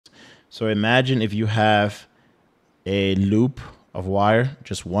So imagine if you have a loop of wire,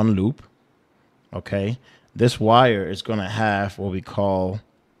 just one loop. Okay. This wire is going to have what we call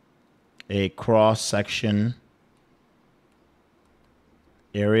a cross section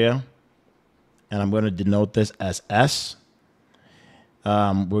area. And I'm going to denote this as S.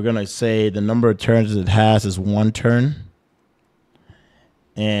 We're going to say the number of turns it has is 1 turn.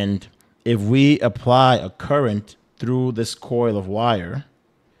 And if we apply a current through this coil of wire,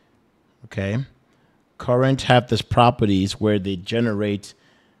 okay, current have this properties where they generate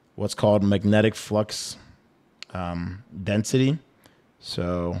what's called magnetic flux density.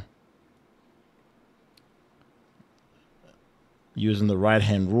 So using the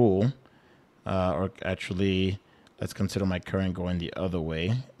right-hand rule, or actually, let's consider my current going the other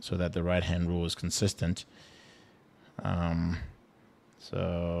way so that the right-hand rule is consistent.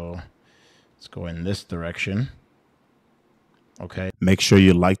 So let's go in this direction. Okay. Make sure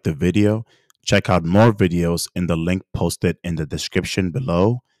you like the video. Check out more videos in the link posted in the description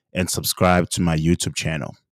below and subscribe to my YouTube channel.